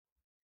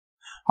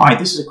Hi,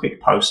 this is a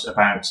quick post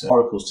about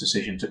Oracle's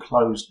decision to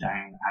close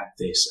down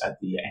AddThis at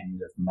the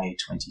end of May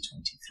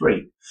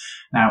 2023.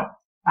 Now,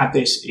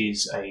 AddThis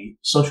is a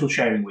social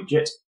sharing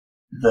widget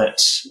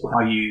that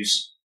I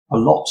use a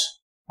lot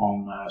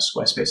on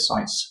Squarespace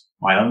sites,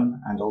 my own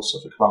and also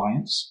for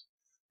clients.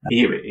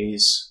 Here it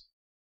is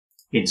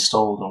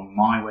installed on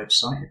my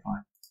website. If I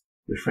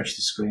refresh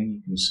the screen,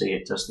 you can see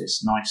it does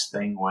this nice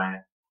thing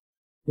where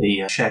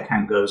the share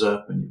count goes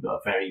up and you've got a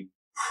very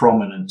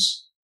prominent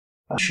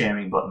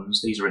sharing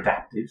buttons. These are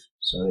adaptive,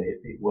 so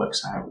it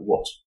works out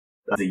what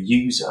the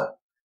user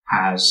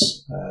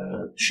has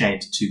shared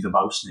to the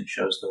most, and it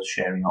shows those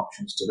sharing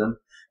options to them.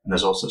 And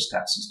there's also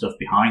stats and stuff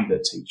behind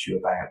that teach you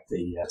about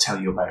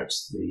tell you about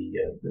the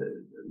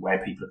where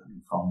people are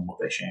coming from, what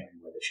they're sharing,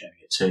 where they're sharing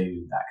it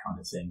to, that kind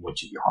of thing,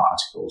 which are your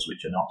articles,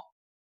 which are not.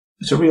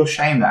 It's a real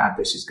shame that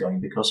AddThis is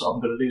going, because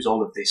I'm going to lose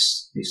all of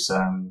this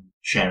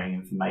sharing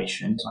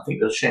information. I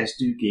think those shares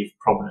do give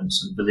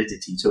provenance and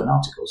validity to an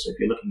article. So if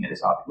you're looking at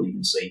this article, you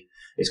can see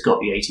it's got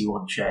the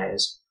 81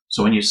 shares.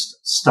 So when you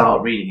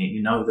start reading it,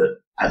 you know that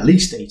at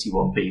least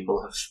 81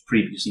 people have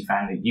previously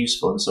found it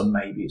useful, and so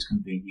maybe it's going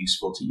to be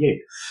useful to you.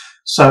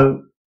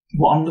 So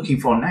what I'm looking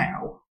for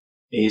now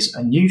is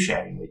a new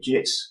sharing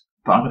widget,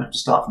 but I'm going to have to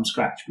start from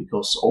scratch,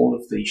 because all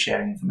of the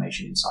sharing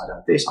information inside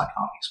AddThis I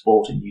can't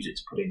export and use it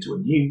to put into a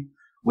new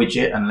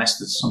widget unless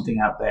there's something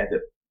out there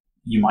that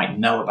you might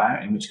know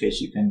about, in which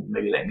case you can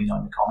maybe let me know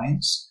in the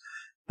comments.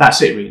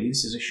 That's it really.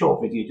 This is a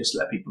short video just to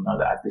let people know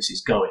that AddThis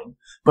is going.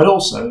 But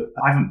also,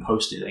 I haven't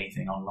posted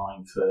anything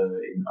online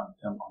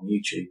on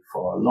YouTube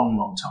for a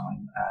long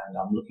time, and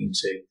I'm looking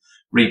to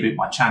reboot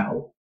my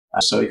channel.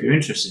 So if you're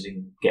interested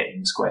in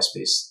getting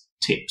Squarespace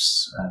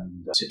tips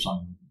and tips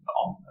on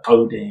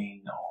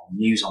coding, on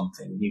news on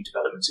things, new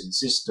developments in the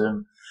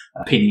system,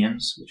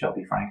 opinions, which I'll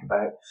be frank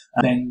about,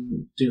 and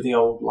then do the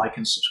old like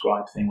and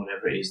subscribe thing,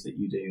 whatever it is that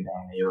you do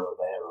down here or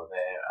there,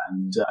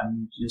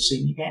 and you'll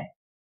see me again.